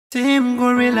Team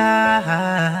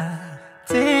Gorilla,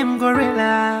 Team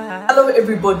Gorilla. Hello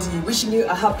everybody, wishing you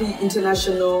a happy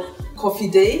International Coffee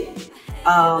Day.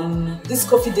 This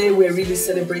Coffee Day we're really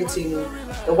celebrating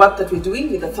the work that we're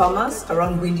doing with the farmers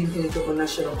around Windy Impenetrable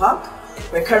National Park.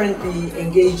 We're currently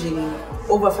engaging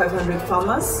over 500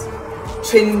 farmers,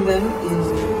 training them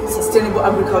in sustainable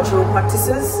agricultural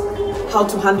practices, how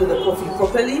to handle the coffee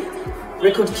properly,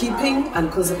 record keeping and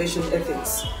conservation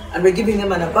ethics. And we're giving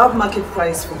them an above market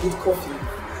price for good coffee.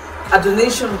 A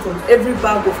donation from every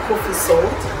bag of coffee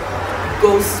sold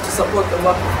goes to support the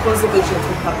work of conservation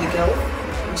through public health,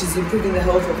 which is improving the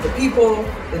health of the people,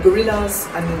 the gorillas,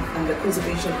 and the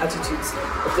conservation attitudes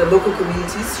of the local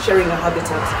communities, sharing a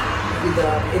habitat with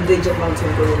the endangered mountain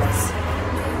gorillas.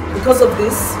 Because of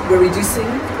this, we're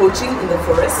reducing poaching in the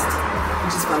forest,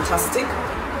 which is fantastic.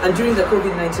 And during the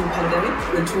COVID-19 pandemic,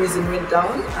 when tourism went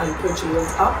down and poaching went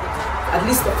up, at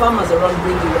least the farmers around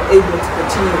Windy were able to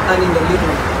continue earning a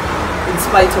living in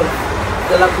spite of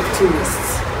the lack of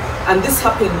tourists. And this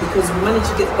happened because we managed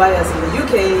to get buyers in the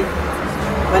UK,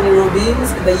 Money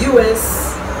Robbins in the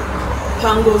US,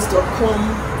 Pangos.com,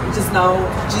 which is now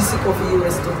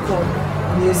gccoffeeus.com,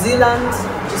 New Zealand,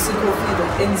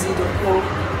 gccoffee.nz.com,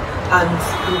 and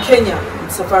in Kenya,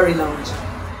 with Safari Lounge.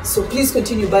 So please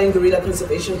continue buying gorilla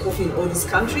conservation coffee in all these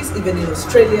countries, even in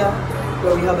Australia,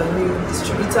 where we have a new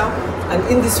distributor. And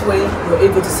in this way, you're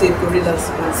able to save gorillas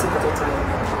one sip at a time.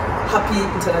 Happy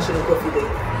International Coffee Day.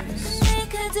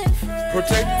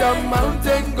 Protect the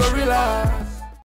mountain gorilla.